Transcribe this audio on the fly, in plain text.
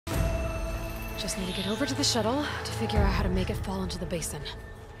Just need to get over to the shuttle to figure out how to make it fall into the basin.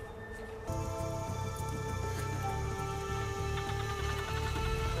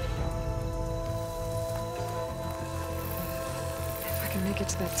 If I can make it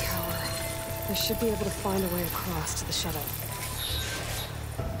to that tower, I should be able to find a way across to the shuttle.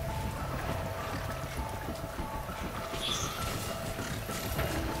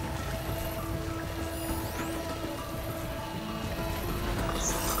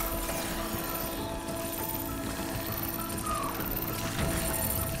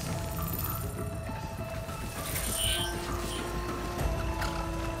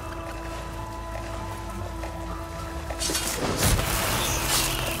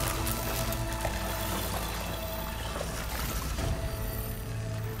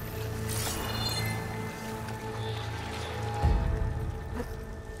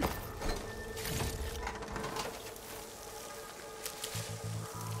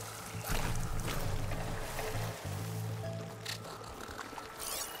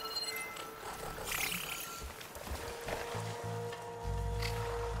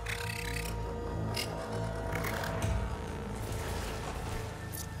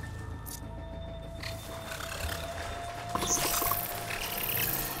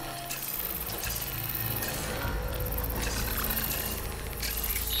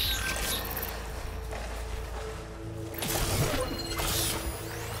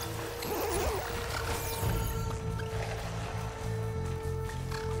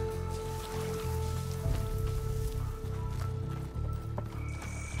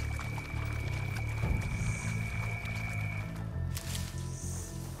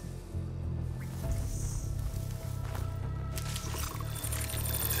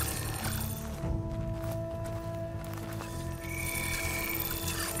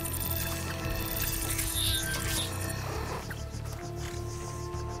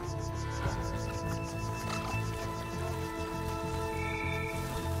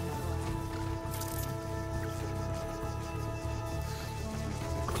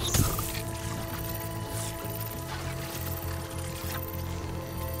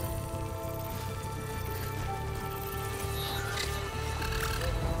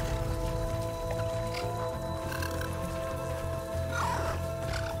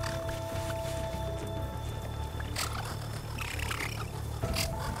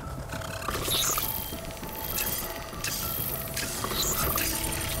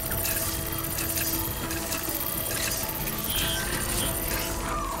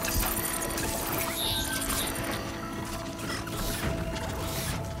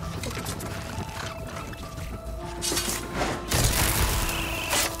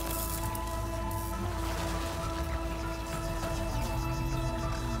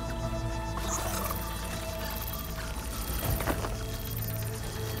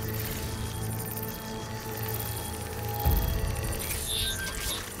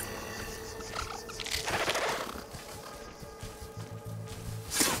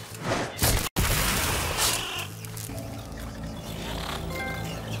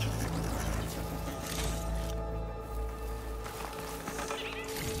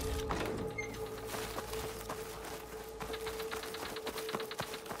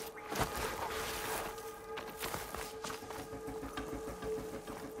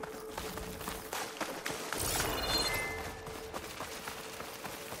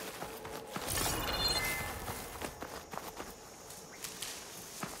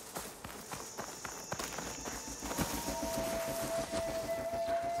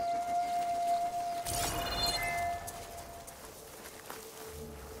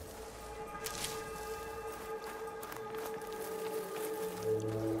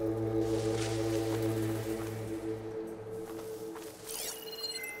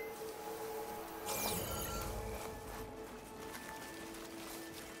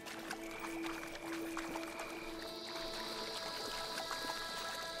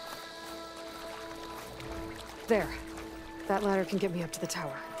 There. That ladder can get me up to the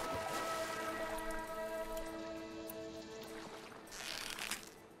tower.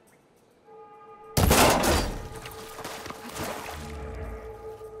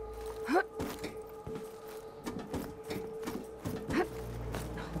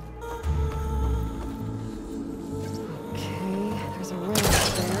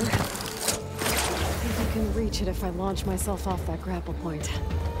 If I launch myself off that grapple point.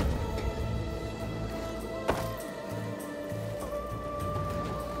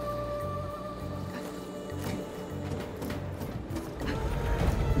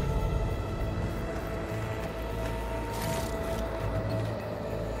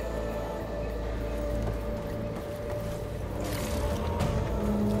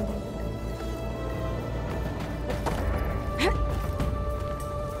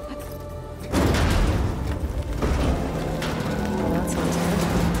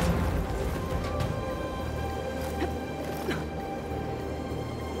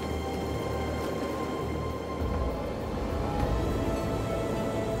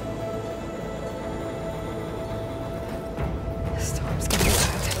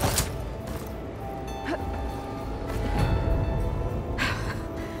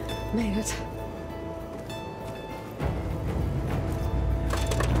 Made it.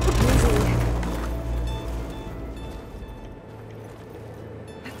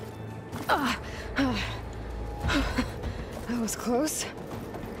 That was close.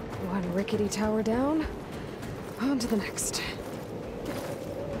 One rickety tower down. On to the next.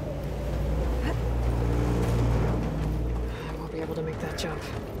 I won't be able to make that jump.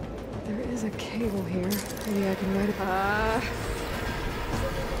 There is a cable here. Maybe I can ride it.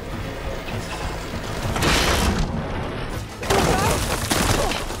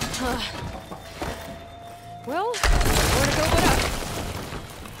 Well, where to go but up?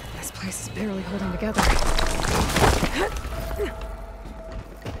 This place is barely holding together.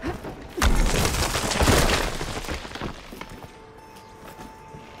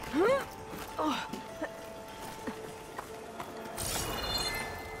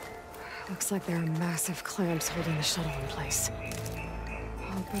 Looks like there are massive clamps holding the shuttle in place.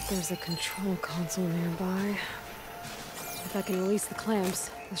 I'll bet there's a control console nearby. If I can release the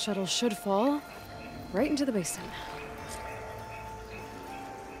clamps, the shuttle should fall right into the basin.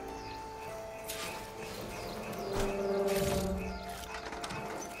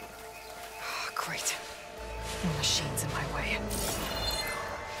 Great. No machines in my way.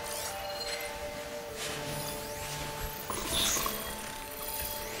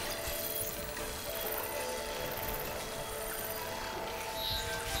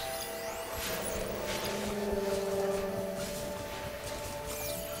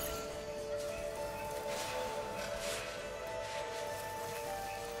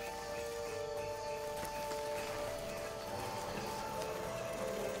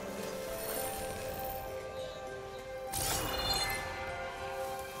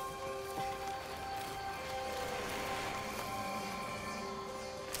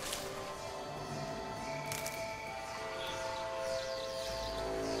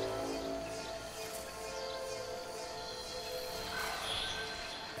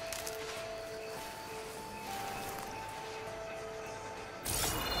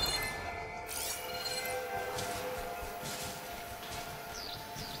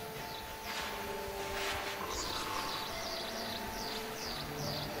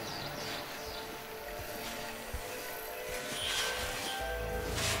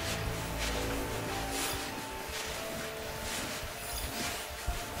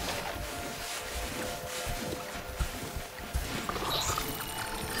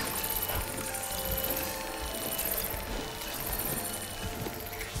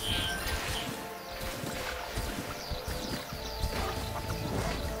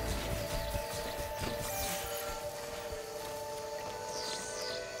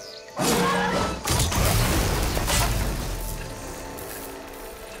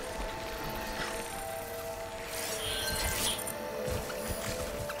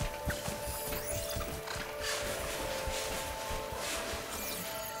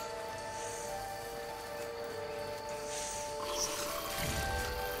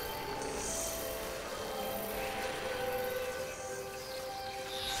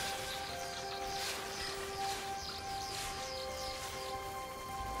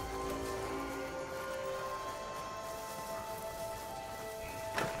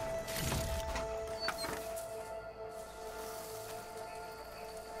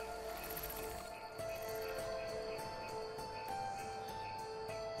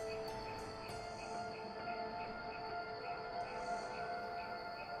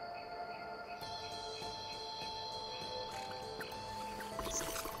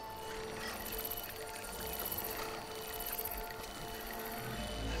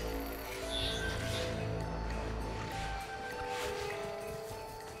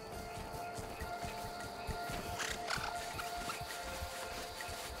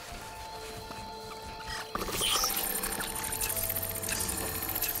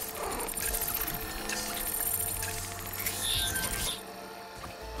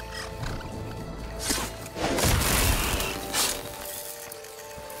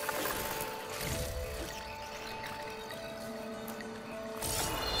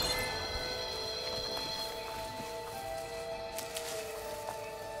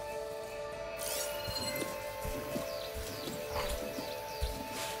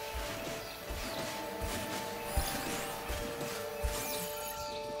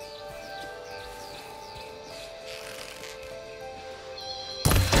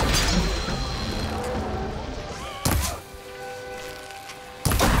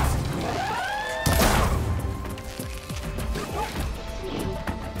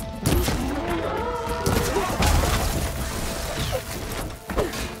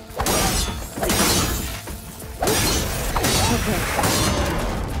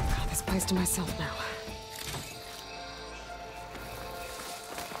 sacrifice to myself now.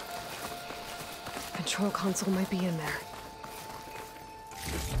 Control console might be in there.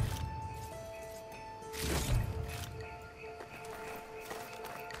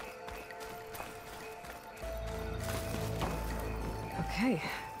 Okay.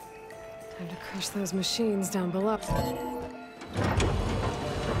 Time to crush those machines down below.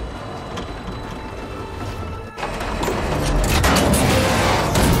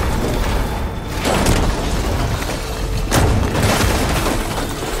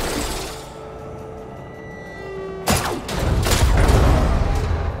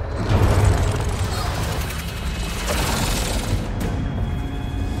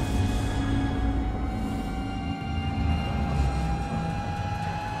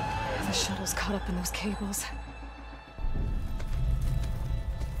 Caught up in those cables.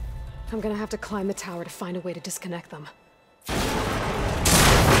 I'm gonna have to climb the tower to find a way to disconnect them. Now,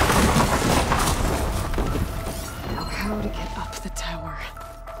 how to get up the tower?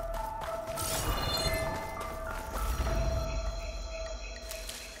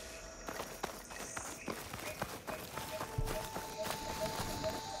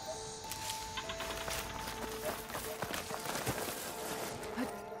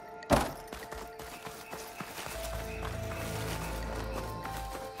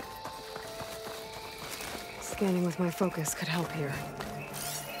 Scanning with my focus could help here.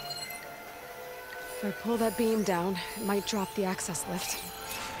 If I pull that beam down, it might drop the access lift.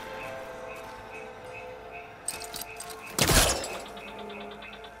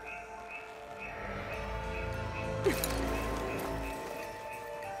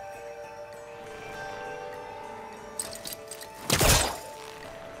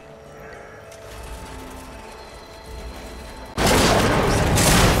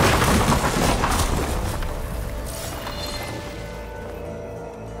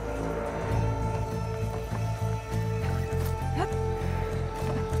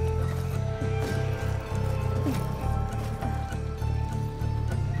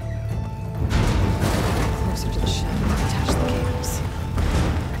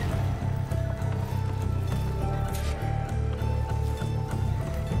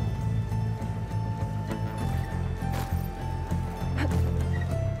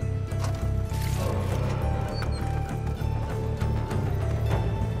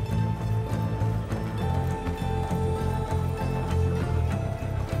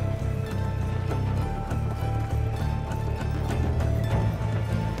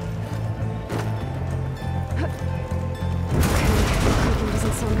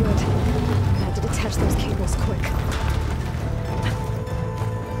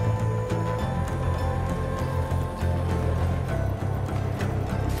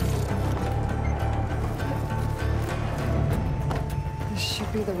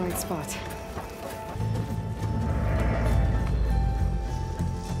 Be the right spot.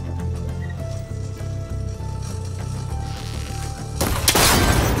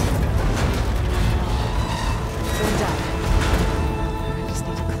 Going down. I just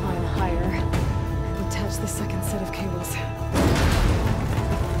need to climb higher and attach the second set of cables.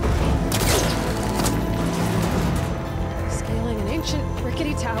 Scaling an ancient,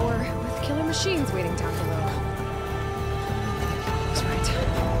 rickety tower with killer machines waiting down below.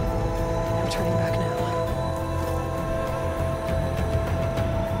 I'm turning back now.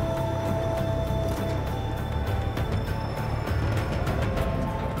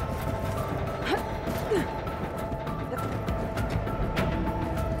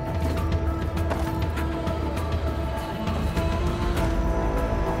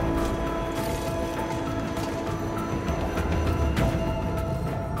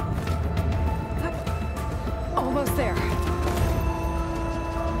 Almost there.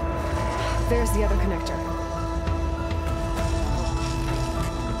 There's the other connector.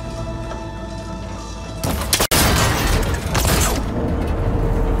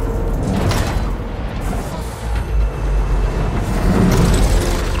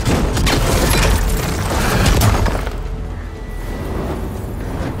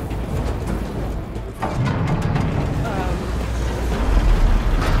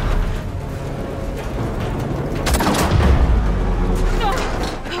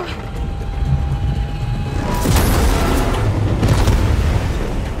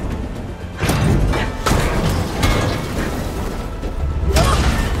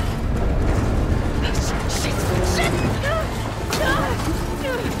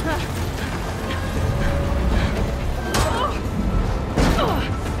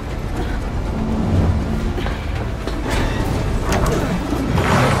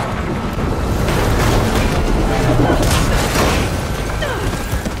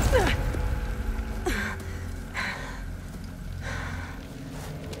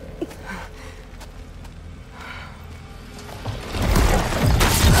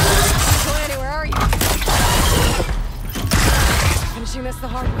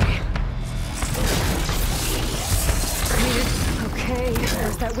 hard way. Okay,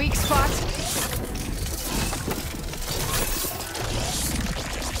 there's that weak spot.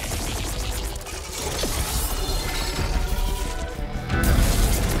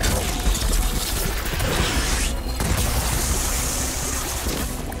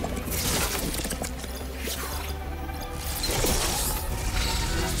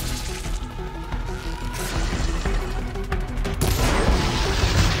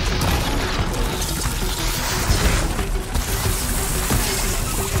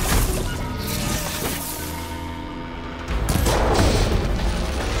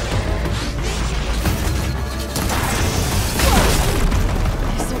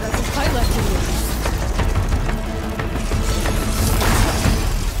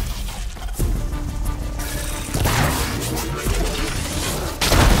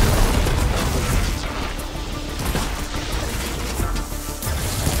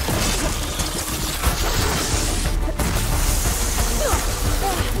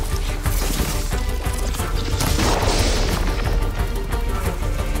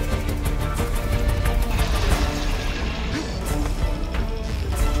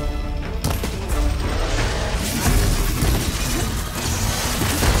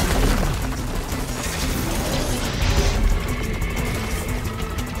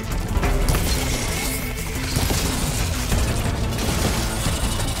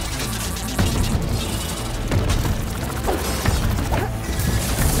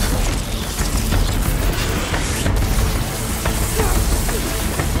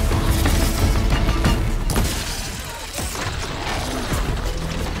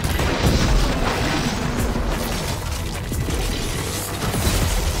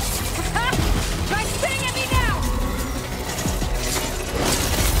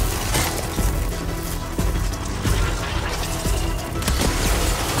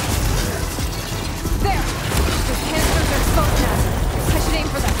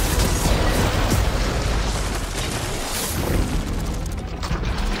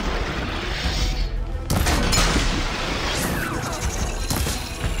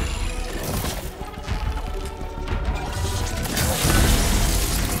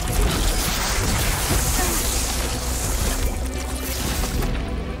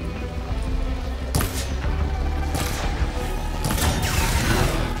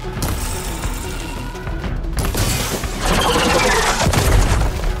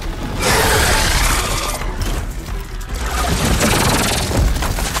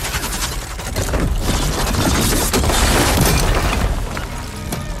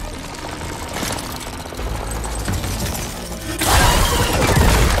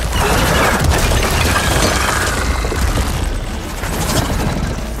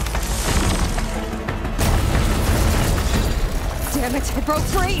 It broke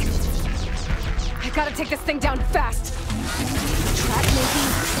free! I gotta take this thing down fast! Trap making,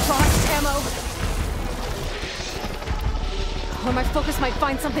 lost ammo... Or my focus might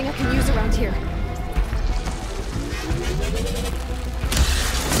find something I can use around here.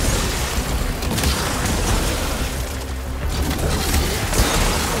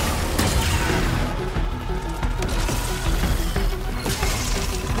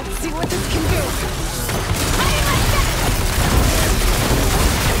 Let's see what this can do!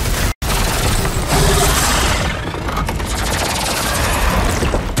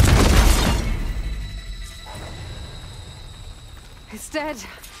 It's dead.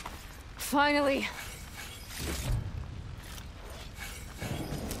 Finally.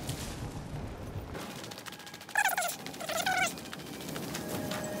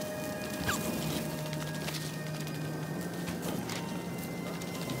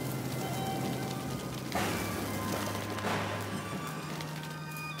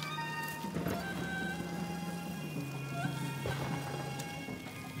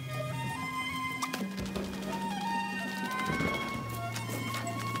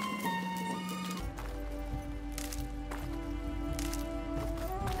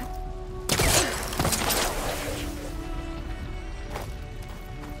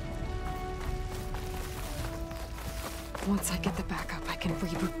 Once I get the backup, I can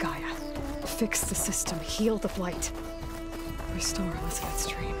reboot Gaia. Fix the system, heal the blight. Restore Elizabeth's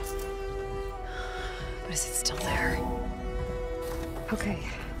dream. But is it still there? Okay.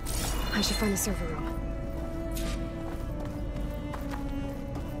 I should find the server room.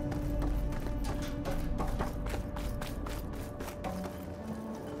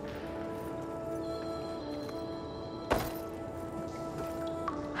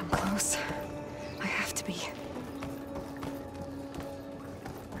 I'm close. I have to be.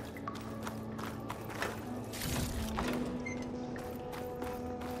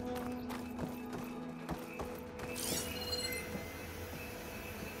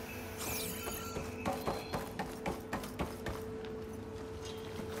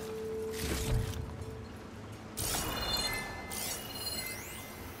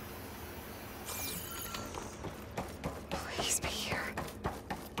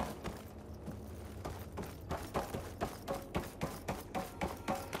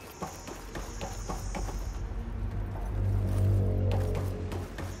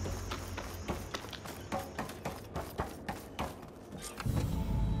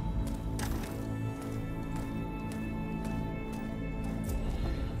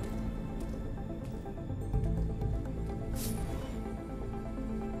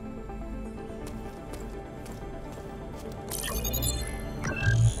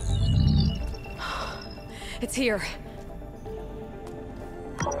 It's here.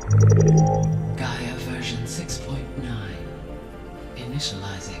 Gaia version 6.9.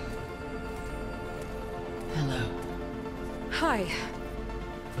 Initializing. Hello. Hi.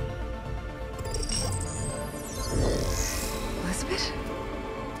 Elizabeth?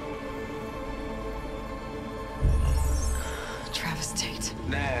 Travis Tate.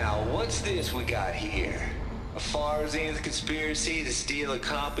 Now, what's this we got here? A Farzian's conspiracy to steal a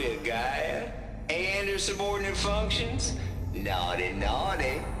copy of Gaia? And her subordinate functions? Naughty,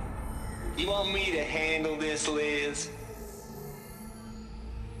 naughty. You want me to handle this, Liz?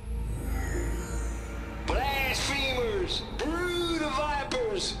 Blasphemers! Brood of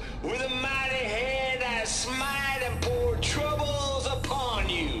vipers! With a mighty hand I smite and pour troubles upon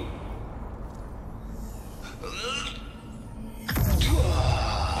you!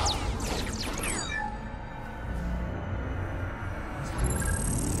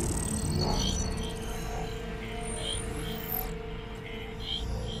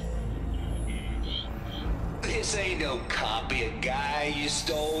 This ain't no copy of Gaia you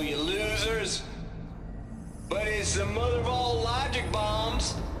stole, you losers. But it's the mother of all logic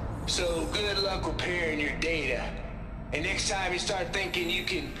bombs. So good luck repairing your data. And next time you start thinking you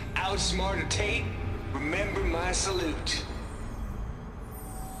can outsmart a Tate, remember my salute.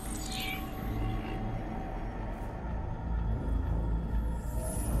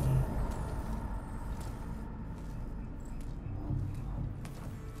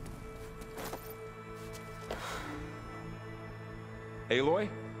 Aloy?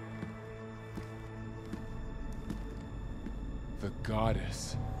 The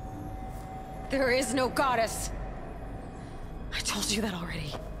goddess. There is no goddess! I told you that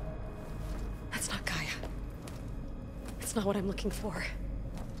already. That's not Gaia. It's not what I'm looking for.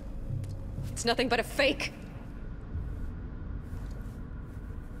 It's nothing but a fake.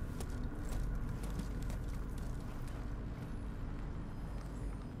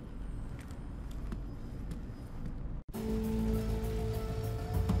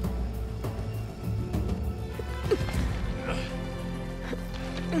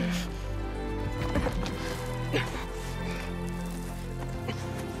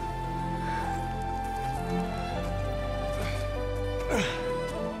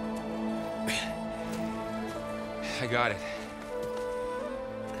 I got it.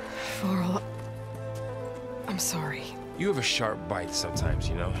 Varl, I'm sorry. You have a sharp bite sometimes,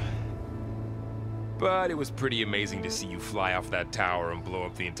 you know? But it was pretty amazing to see you fly off that tower and blow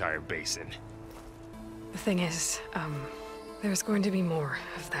up the entire basin. The thing is, there's going to be more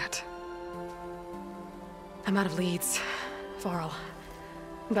of that. I'm out of leads, Varl.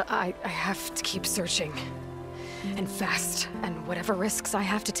 But I have to keep searching. And fast, and whatever risks I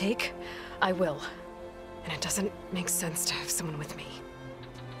have to take, I will. And it doesn't make sense to have someone with me.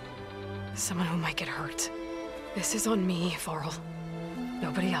 Someone who might get hurt. This is on me, Varl.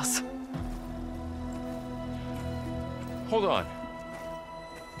 Nobody else. Hold on.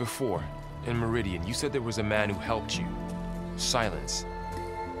 Before, in Meridian, you said there was a man who helped you. Silence.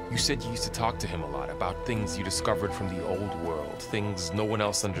 You said you used to talk to him a lot about things you discovered from the old world, things no one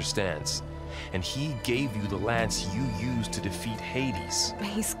else understands. And he gave you the lance you used to defeat Hades.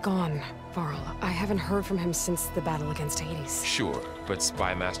 He's gone, Varl. I haven't heard from him since the battle against Hades. Sure, but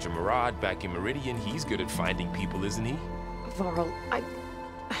Spy Master Murad back in Meridian, he's good at finding people, isn't he? Varl,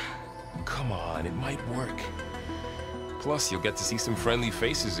 Come on, it might work. Plus, you'll get to see some friendly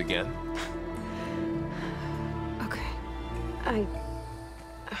faces again. Okay.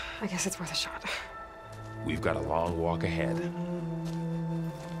 I guess it's worth a shot. We've got a long walk ahead.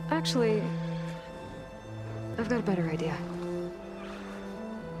 Actually, I've got a better idea.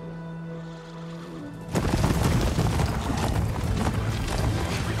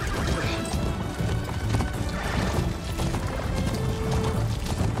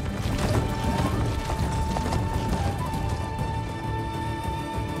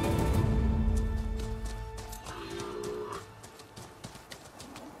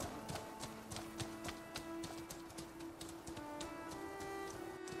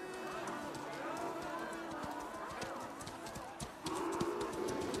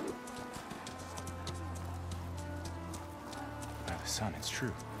 Son, it's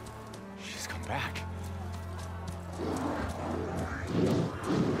true. She's come back.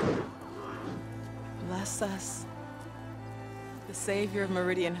 Bless us. The savior of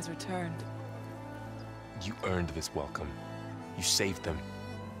Meridian has returned. You earned this welcome. You saved them.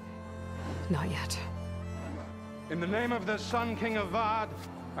 Not yet. In the name of the Sun King of Vard,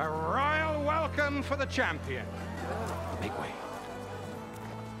 a royal welcome for the champion. Make way.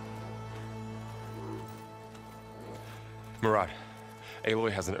 Murad,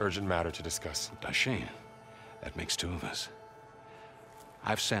 Aloy has an urgent matter to discuss. Dashane, That makes two of us.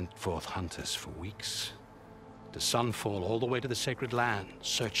 I've sent forth hunters for weeks, to sunfall all the way to the sacred land,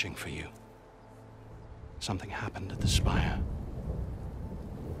 searching for you. Something happened at the spire.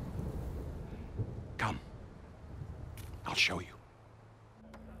 Come. I'll show you.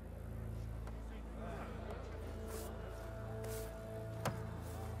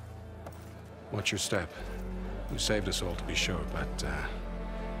 Watch your step. You saved us all, to be sure, but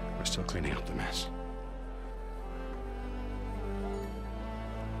we're still cleaning up the mess.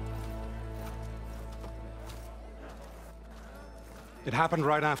 It happened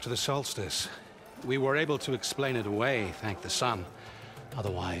right after the solstice. We were able to explain it away, thank the sun.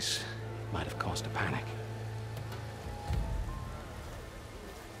 Otherwise, it might have caused a panic.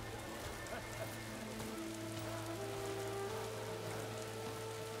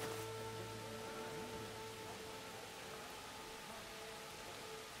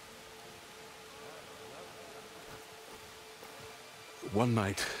 One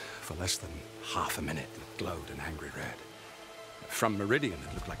night, for less than half a minute, it glowed an angry red. From Meridian,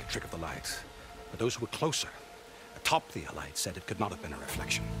 it looked like a trick of the light. But those who were closer, atop the light, said it could not have been a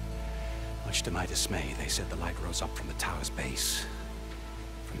reflection. Much to my dismay, they said the light rose up from the tower's base.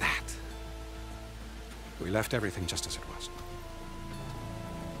 From that. We left everything just as it was.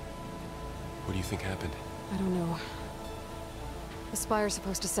 What do you think happened? I don't know. The Spire's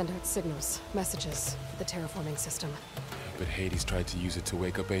supposed to send out signals, messages, for the terraforming system. But Hades tried to use it to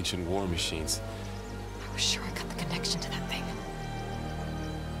wake up ancient war machines. I was sure I got the connection to that thing.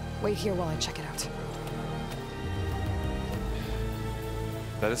 Wait here while I check it out.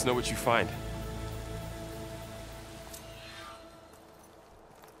 Let us know what you find.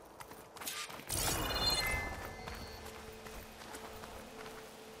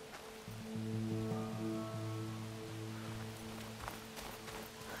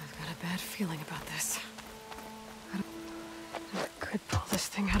 I've got a bad feeling about this. I could pull this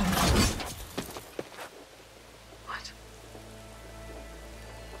thing out of me. What?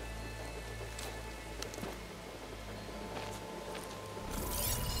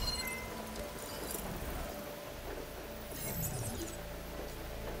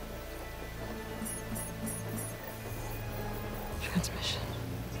 Transmission.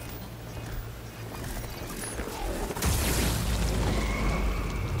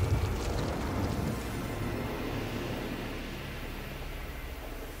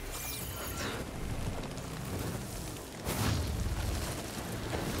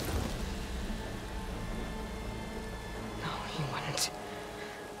 No, he wouldn't.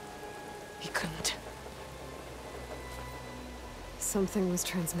 He couldn't. Something was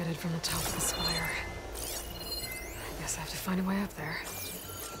transmitted from the top of the spire. I guess I have to find a way up there.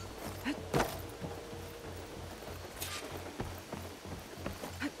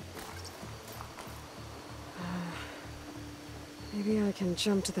 Maybe I can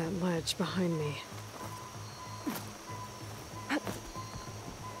jump to that ledge behind me.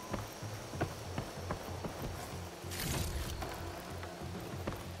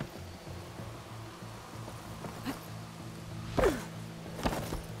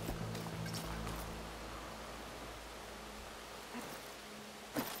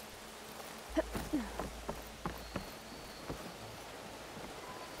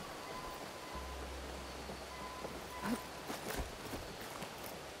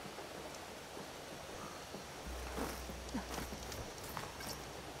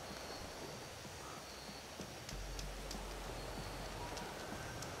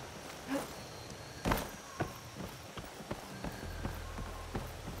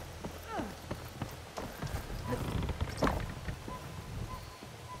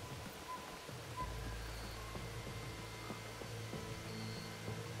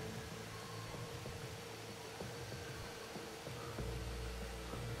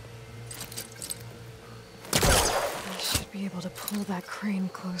 Be able to pull that crane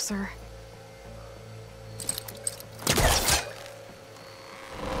closer.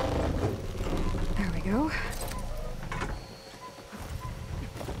 There we go.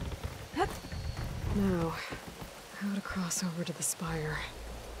 Now, how to cross over to the spire.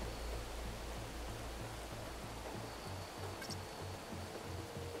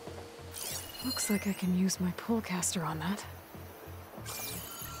 Looks like I can use my Pullcaster on that.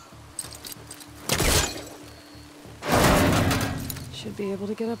 Should be able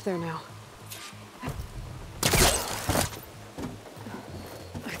to get up there now. I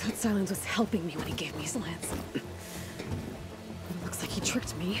thought Silence was helping me when he gave me slants. But it looks like he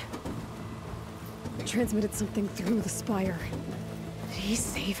tricked me. Transmitted something through the spire. Did he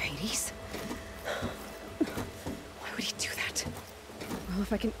save Hades? Why would he do that? Well,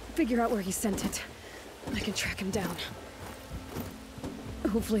 if I can figure out where he sent it, I can track him down.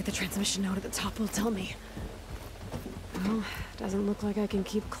 Hopefully the transmission node at the top will tell me. Well, doesn't look like I can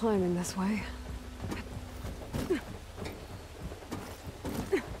keep climbing this way.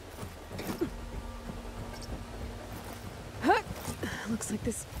 Looks like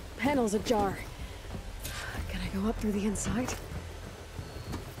this panel's ajar. Can I go up through the inside?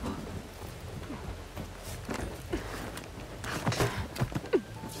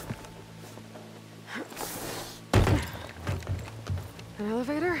 An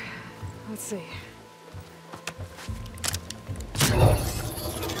elevator? Let's see.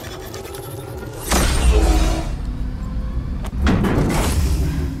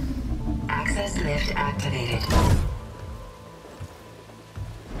 Access lift activated.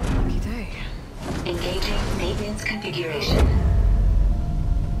 Lucky day. Engaging maintenance configuration.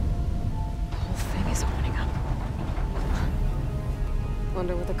 The whole thing is opening up.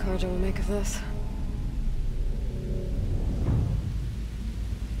 Wonder what the Carja will make of this.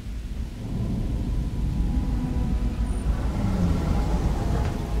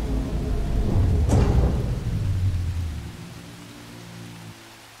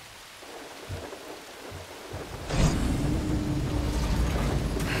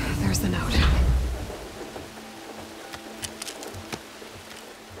 There's the note.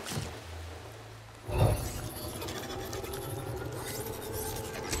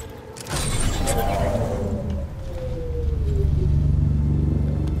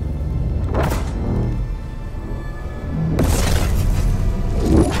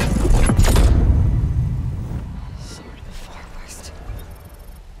 Sword of the Far West.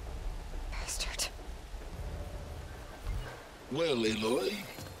 Bastard. Well, Aloy,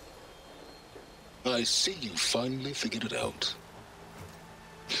 I see you finally figured it out.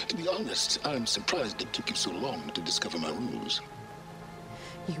 To be honest, I'm surprised it took you so long to discover my ruse.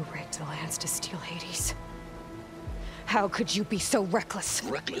 You rigged the lands to steal Hades. How could you be so reckless?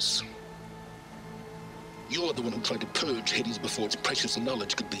 Reckless? You're the one who tried to purge Hades before its precious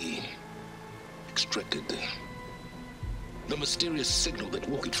knowledge could be extracted. The mysterious signal that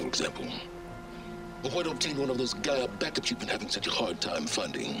woke it, for example. Or why to obtain one of those Gaia backups you've been having such a hard time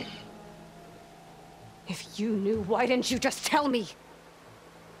finding. If you knew, why didn't you just tell me?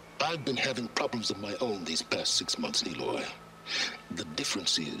 I've been having problems of my own these past 6 months, Aloy. The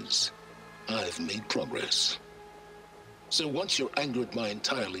difference is, I've made progress. So once your anger at my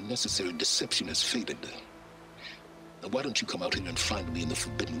entirely necessary deception has faded, why don't you come out here and find me in the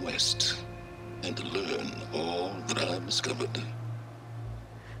Forbidden West, and learn all that I've discovered?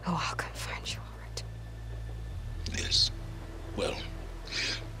 Oh, I'll come find you, all right. Yes. Well,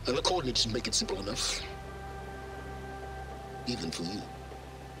 the coordinates make it simple enough. Even for you.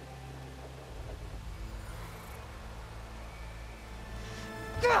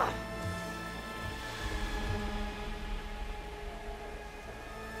 Gah!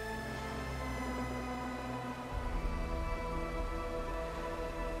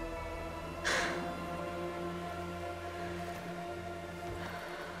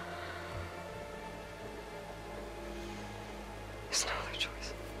 There's no other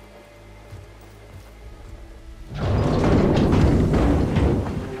choice.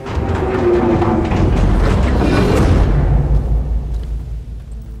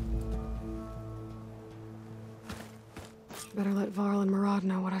 Better let Varl and Murad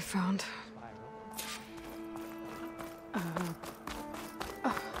know what I found.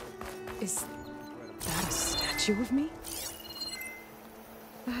 Is that a statue of me?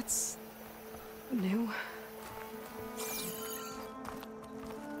 That's new.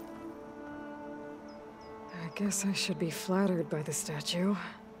 I guess I should be flattered by the statue.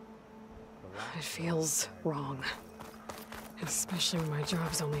 It feels wrong. Especially when my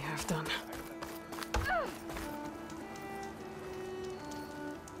job's only half done.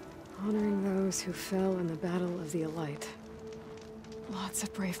 Honoring those who fell in the Battle of the Elite. Lots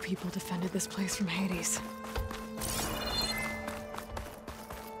of brave people defended this place from Hades.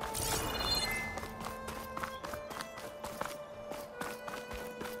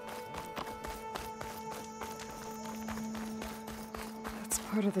 That's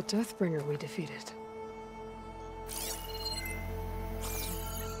part of the Deathbringer we defeated.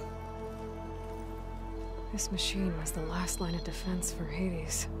 This machine was the last line of defense for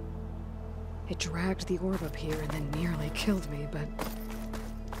Hades. It dragged the orb up here and then nearly killed me, but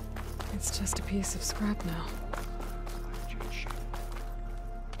it's just a piece of scrap now.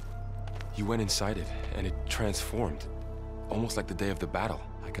 You went inside it, and it transformed. Almost like the day of the battle.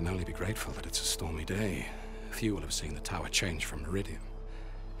 I can only be grateful that it's a stormy day. Few will have seen the tower change from Meridian.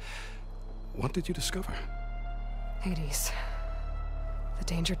 What did you discover? Hades. The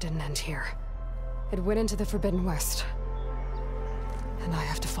danger didn't end here. It went into the Forbidden West. And I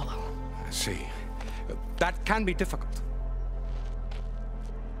have to follow. I see. That can be difficult.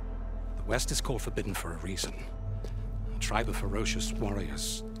 The West is called Forbidden for a reason. A tribe of ferocious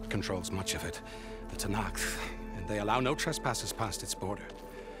warriors controls much of it, the Tenakth, and they allow no trespassers past its border.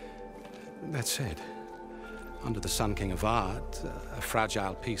 That said, under the Sun King Avad, a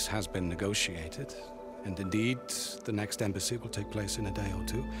fragile peace has been negotiated, and indeed, the next embassy will take place in a day or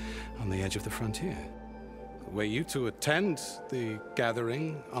two on the edge of the frontier. Were you to attend the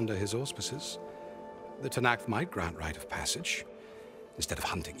gathering under his auspices, the Tenakth might grant right of passage, instead of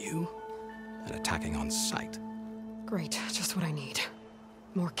hunting you and attacking on sight. Great, just what I need.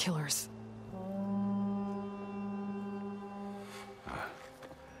 More killers.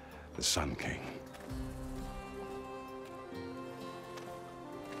 The Sun King.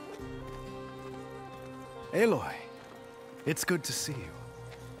 Aloy, it's good to see you.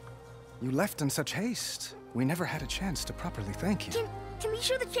 You left in such haste. We never had a chance to properly thank you. Can we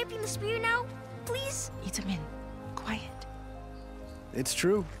show the champion the spear now? Please? Itamen, quiet. It's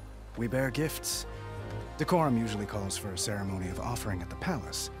true. We bear gifts. Decorum usually calls for a ceremony of offering at the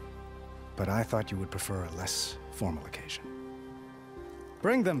palace, but I thought you would prefer a less formal occasion.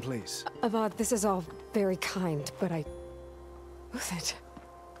 Bring them, please. Avad, this is all very kind, but Who's it?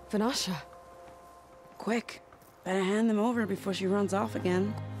 Vanasha. Quick. Better hand them over before she runs off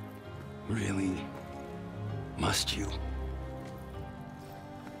again. Really? Must you?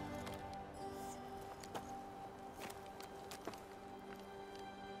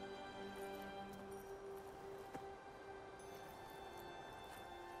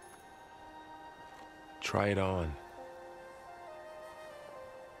 Try it on.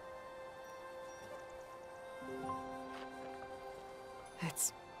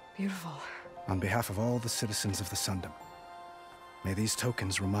 It's beautiful. On behalf of all the citizens of the Sundom, may these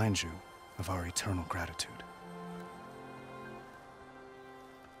tokens remind you of our eternal gratitude.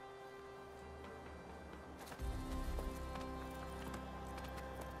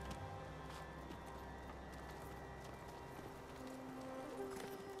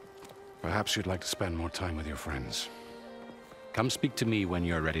 Perhaps you'd like to spend more time with your friends. Come speak to me when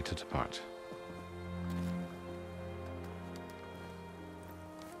you're ready to depart.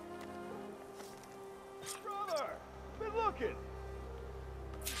 Brother, been looking.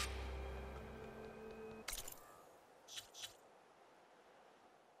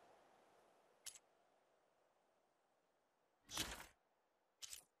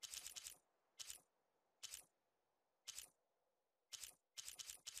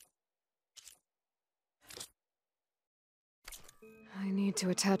 I need to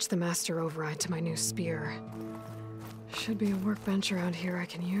attach the master override to my new spear. Should be a workbench around here I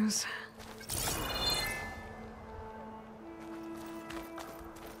can use.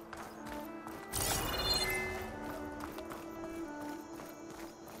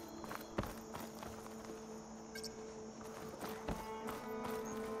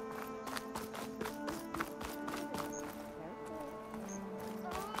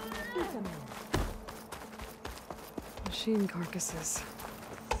 Machine carcasses.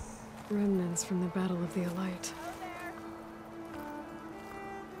 Remnants from the Battle of the Alight.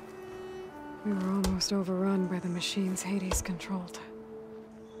 We were almost overrun by the machines Hades controlled.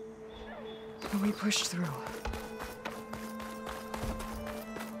 But we pushed through.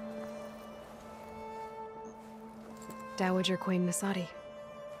 Dowager Queen Nasadi.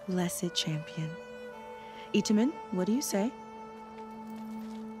 Blessed champion. Itamen, what do you say?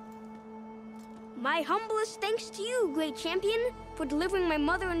 My humblest thanks to you, great champion, for delivering my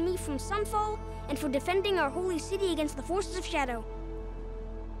mother and me from Sunfall, and for defending our holy city against the forces of Shadow.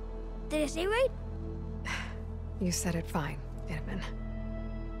 Did I say right? You said it fine, Itamen.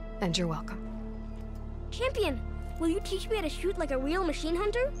 And you're welcome. Champion, will you teach me how to shoot like a real machine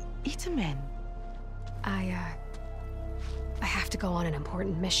hunter? Itamen. I have to go on an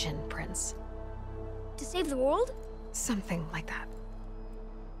important mission, Prince. To save the world? Something like that.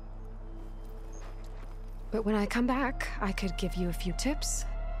 But when I come back, I could give you a few tips.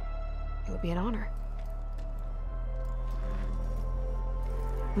 It would be an honor.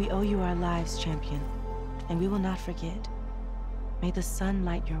 We owe you our lives, champion, and we will not forget. May the sun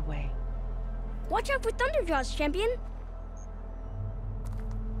light your way. Watch out for Thunderjaws, champion!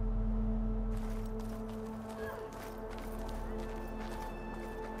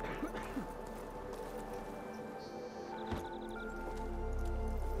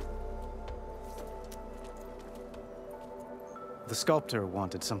 The sculptor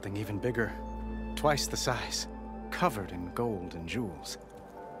wanted something even bigger, twice the size, covered in gold and jewels.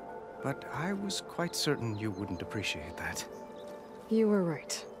 But I was quite certain you wouldn't appreciate that. You were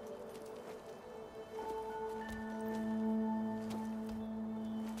right.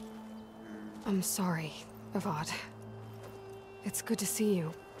 I'm sorry, Avad. It's good to see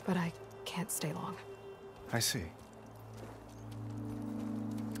you, but I can't stay long. I see.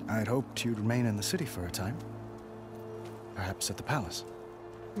 I'd hoped you'd remain in the city for a time. Perhaps at the palace.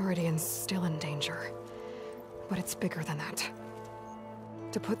 Meridian's still in danger, but it's bigger than that.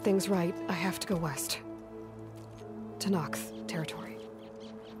 To put things right, I have to go west. To Nox territory.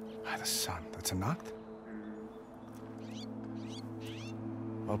 By the sun, that's a Noct?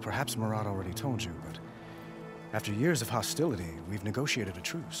 Well, perhaps Murad already told you, but after years of hostility, we've negotiated a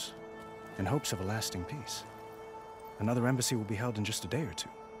truce, in hopes of a lasting peace. Another embassy will be held in just a day or two.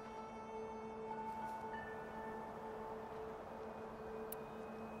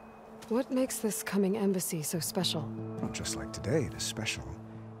 What makes this coming embassy so special? Well, just like today, it is special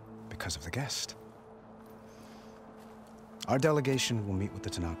because of the guest. Our delegation will meet with the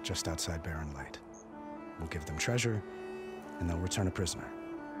Tenakth just outside Barren Light. We'll give them treasure, and they'll return a prisoner.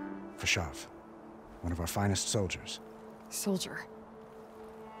 Fashav, one of our finest soldiers. Soldier?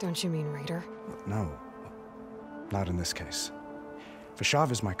 Don't you mean raider? No, not in this case. Fashav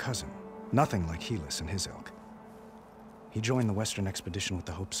is my cousin, nothing like Helis and his ilk. He joined the Western expedition with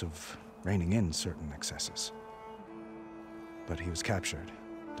the hopes of reining in certain excesses. But he was captured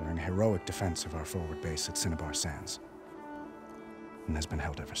during a heroic defense of our forward base at Cinnabar Sands, and has been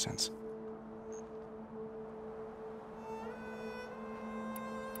held ever since.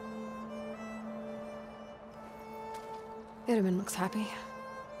 Itaman looks happy.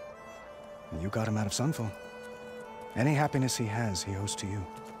 You got him out of Sunfall. Any happiness he has, he owes to you.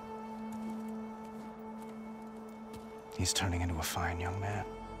 He's turning into a fine young man,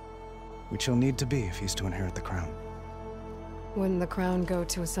 which he'll need to be if he's to inherit the crown. Wouldn't the crown go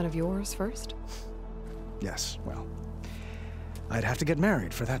to a son of yours first? Yes, well, I'd have to get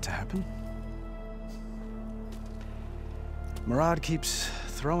married for that to happen. Murad keeps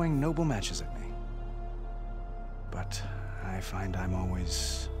throwing noble matches at me, but I find I'm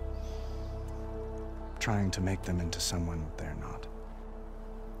always trying to make them into someone they're not.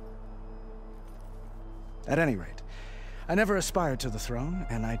 At any rate, I never aspired to the throne,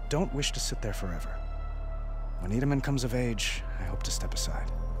 and I don't wish to sit there forever. When Itaman comes of age, I hope to step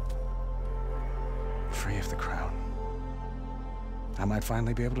aside. Free of the crown. I might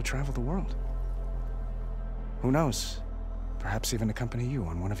finally be able to travel the world. Who knows? Perhaps even accompany you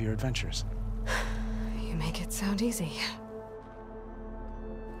on one of your adventures. You make it sound easy.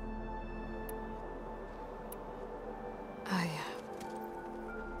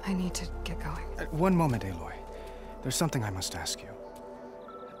 I need to get going. One moment, Aloy. There's something I must ask you.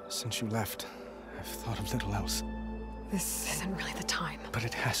 Since you left, I've thought of little else. This isn't really the time. But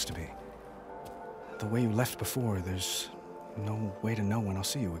it has to be. The way you left before, there's no way to know when I'll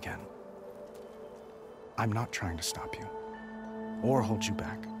see you again. I'm not trying to stop you, or hold you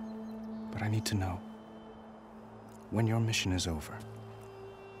back, but I need to know. When your mission is over,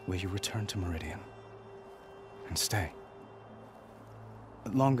 will you return to Meridian and stay?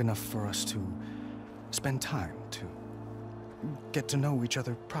 Long enough for us to spend time, to get to know each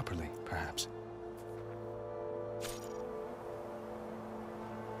other properly, perhaps.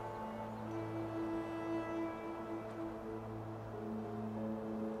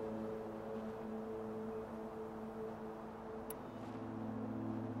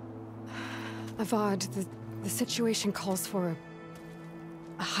 Avad, the situation calls for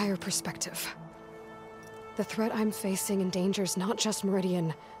a higher perspective. The threat I'm facing endangers not just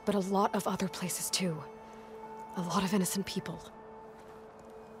Meridian, but a lot of other places too. A lot of innocent people.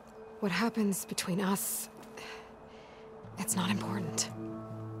 What happens between us, it's not important.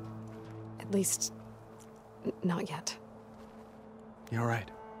 At least, not yet. You're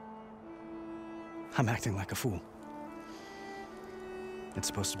right. I'm acting like a fool. It's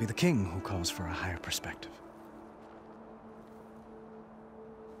supposed to be the king who calls for a higher perspective.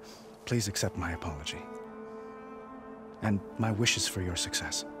 Please accept my apology. And my wishes for your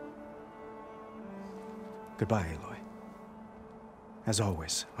success. Goodbye, Aloy. As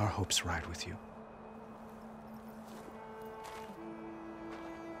always, our hopes ride with you.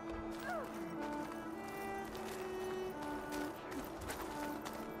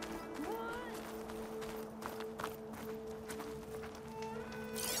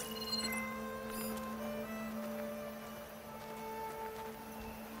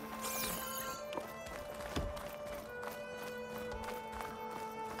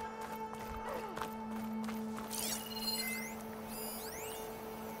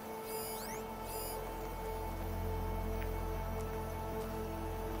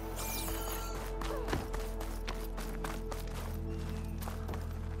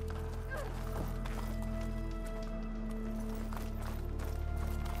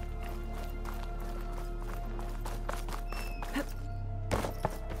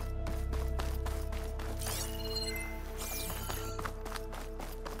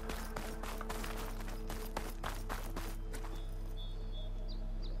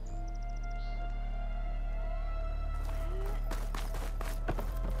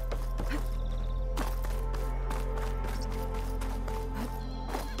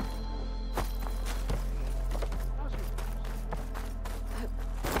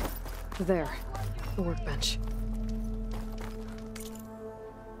 There. The workbench.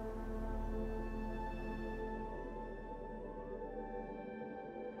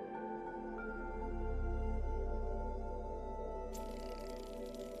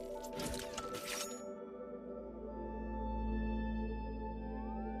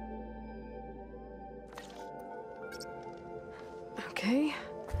 Okay.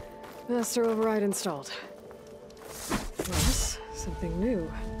 Master override installed. Plus, something new.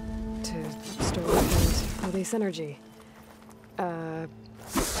 To store and release energy.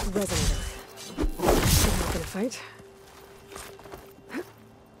 Resonator. Not gonna fight.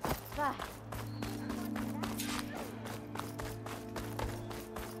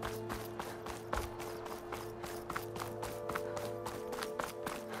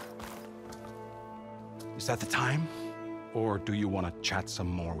 Is that the time? Or do you want to chat some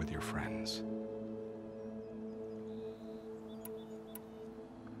more with your friends?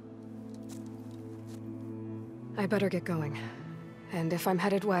 I better get going. And if I'm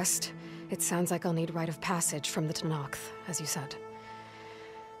headed west, it sounds like I'll need rite of passage from the Tenakth, as you said.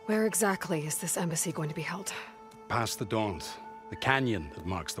 Where exactly is this embassy going to be held? Past the Daunt, the canyon that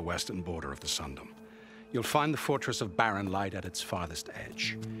marks the western border of the Sundom. You'll find the fortress of Barren Light at its farthest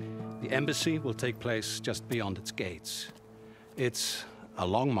edge. The embassy will take place just beyond its gates. It's a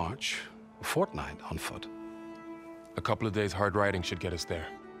long march, a fortnight on foot. A couple of days hard riding should get us there.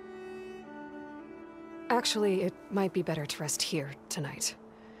 Actually, it might be better to rest here tonight.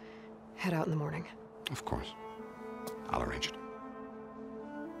 Head out in the morning. Of course. I'll arrange it.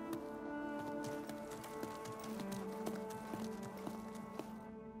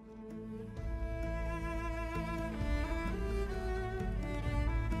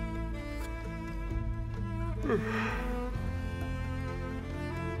 Ugh.